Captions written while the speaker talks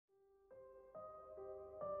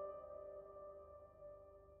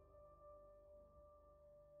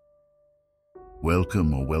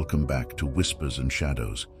Welcome or welcome back to Whispers and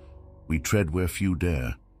Shadows. We tread where few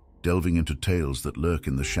dare, delving into tales that lurk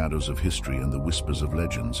in the shadows of history and the whispers of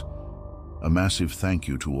legends. A massive thank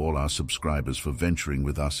you to all our subscribers for venturing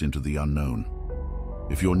with us into the unknown.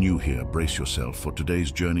 If you're new here, brace yourself, for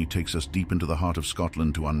today's journey takes us deep into the heart of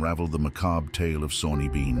Scotland to unravel the macabre tale of Sawney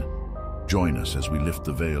Bean. Join us as we lift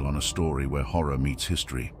the veil on a story where horror meets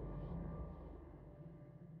history.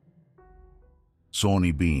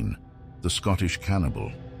 Sawney Bean, the Scottish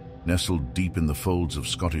cannibal. Nestled deep in the folds of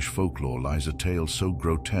Scottish folklore lies a tale so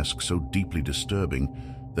grotesque, so deeply disturbing,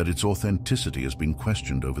 that its authenticity has been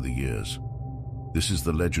questioned over the years. This is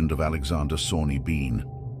the legend of Alexander Sawney Bean,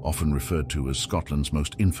 often referred to as Scotland's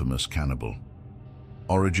most infamous cannibal.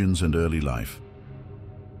 Origins and early life.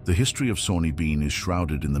 The history of Sawney Bean is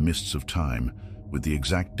shrouded in the mists of time, with the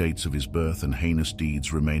exact dates of his birth and heinous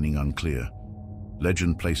deeds remaining unclear.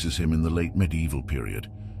 Legend places him in the late medieval period,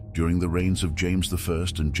 during the reigns of James I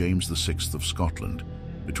and James VI of Scotland,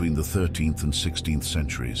 between the 13th and 16th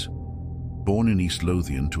centuries. Born in East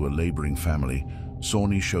Lothian to a labouring family,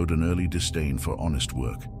 Sawney showed an early disdain for honest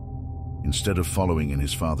work. Instead of following in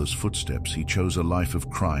his father's footsteps, he chose a life of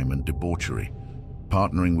crime and debauchery,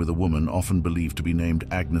 partnering with a woman often believed to be named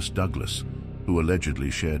Agnes Douglas, who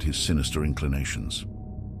allegedly shared his sinister inclinations.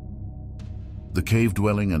 The cave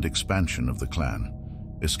dwelling and expansion of the clan.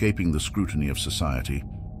 Escaping the scrutiny of society,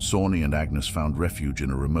 Sawney and Agnes found refuge in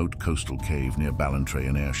a remote coastal cave near Ballantrae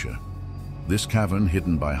in Ayrshire. This cavern,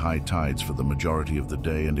 hidden by high tides for the majority of the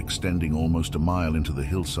day and extending almost a mile into the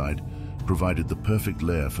hillside, provided the perfect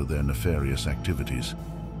lair for their nefarious activities.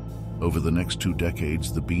 Over the next 2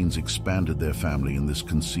 decades, the Beans expanded their family in this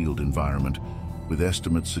concealed environment, with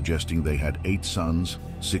estimates suggesting they had 8 sons,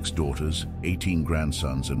 6 daughters, 18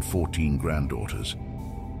 grandsons, and 14 granddaughters.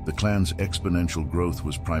 The clan's exponential growth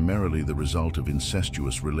was primarily the result of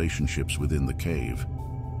incestuous relationships within the cave.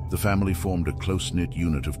 The family formed a close-knit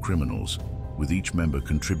unit of criminals, with each member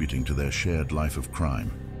contributing to their shared life of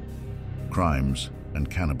crime, crimes, and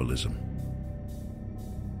cannibalism.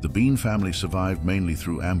 The Bean family survived mainly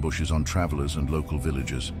through ambushes on travelers and local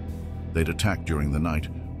villagers. They'd attack during the night,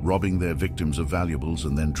 robbing their victims of valuables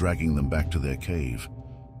and then dragging them back to their cave.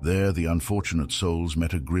 There, the unfortunate souls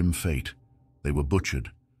met a grim fate. They were butchered,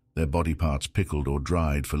 their body parts pickled or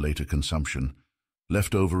dried for later consumption.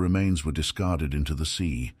 Leftover remains were discarded into the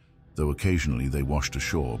sea, though occasionally they washed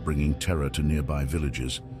ashore, bringing terror to nearby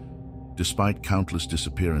villages. Despite countless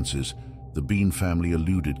disappearances, the Bean family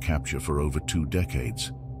eluded capture for over 2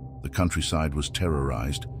 decades. The countryside was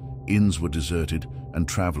terrorized, inns were deserted, and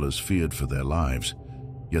travelers feared for their lives.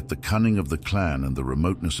 Yet the cunning of the clan and the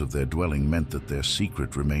remoteness of their dwelling meant that their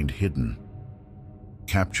secret remained hidden.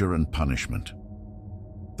 Capture and punishment.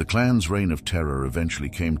 The clan's reign of terror eventually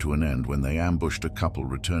came to an end when they ambushed a couple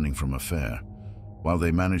returning from a fair. While they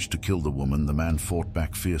managed to kill the woman, the man fought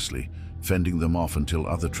back fiercely, fending them off until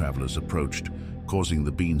other travelers approached, causing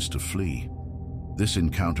the Beans to flee. This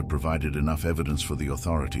encounter provided enough evidence for the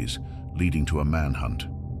authorities, leading to a manhunt.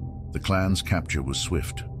 The clan's capture was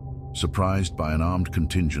swift. Surprised by an armed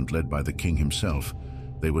contingent led by the king himself,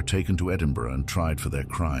 they were taken to Edinburgh and tried for their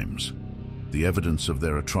crimes. The evidence of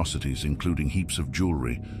their atrocities, including heaps of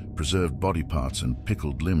jewelry, preserved body parts, and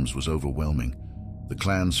pickled limbs, was overwhelming. The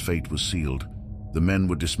clan's fate was sealed. The men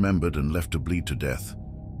were dismembered and left to bleed to death,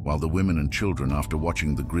 while the women and children, after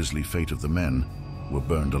watching the grisly fate of the men, were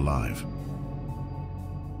burned alive.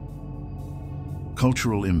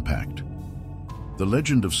 Cultural impact. The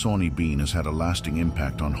legend of Sawney Bean has had a lasting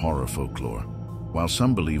impact on horror folklore. While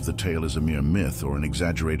some believe the tale is a mere myth or an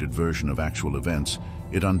exaggerated version of actual events,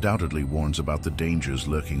 it undoubtedly warns about the dangers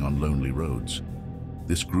lurking on lonely roads.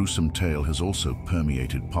 This gruesome tale has also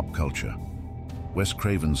permeated pop culture. Wes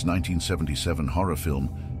Craven's 1977 horror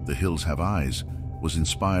film, The Hills Have Eyes, was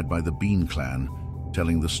inspired by the Bean clan,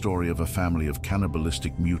 telling the story of a family of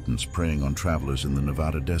cannibalistic mutants preying on travelers in the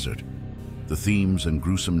Nevada desert. The themes and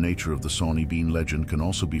gruesome nature of the Sawney Bean legend can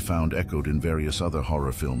also be found echoed in various other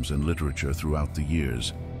horror films and literature throughout the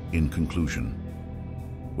years. In conclusion,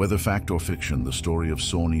 whether fact or fiction, the story of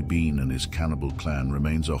Sawney Bean and his cannibal clan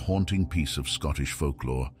remains a haunting piece of Scottish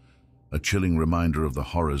folklore, a chilling reminder of the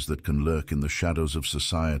horrors that can lurk in the shadows of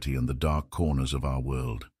society and the dark corners of our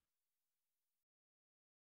world.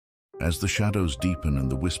 As the shadows deepen and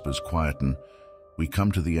the whispers quieten, we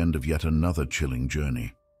come to the end of yet another chilling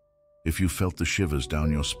journey. If you felt the shivers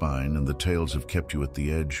down your spine and the tales have kept you at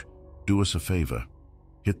the edge, do us a favor.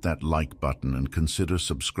 Hit that like button and consider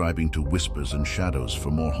subscribing to Whispers and Shadows for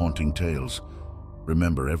more haunting tales.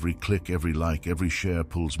 Remember, every click, every like, every share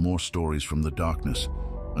pulls more stories from the darkness.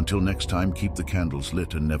 Until next time, keep the candles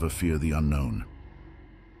lit and never fear the unknown.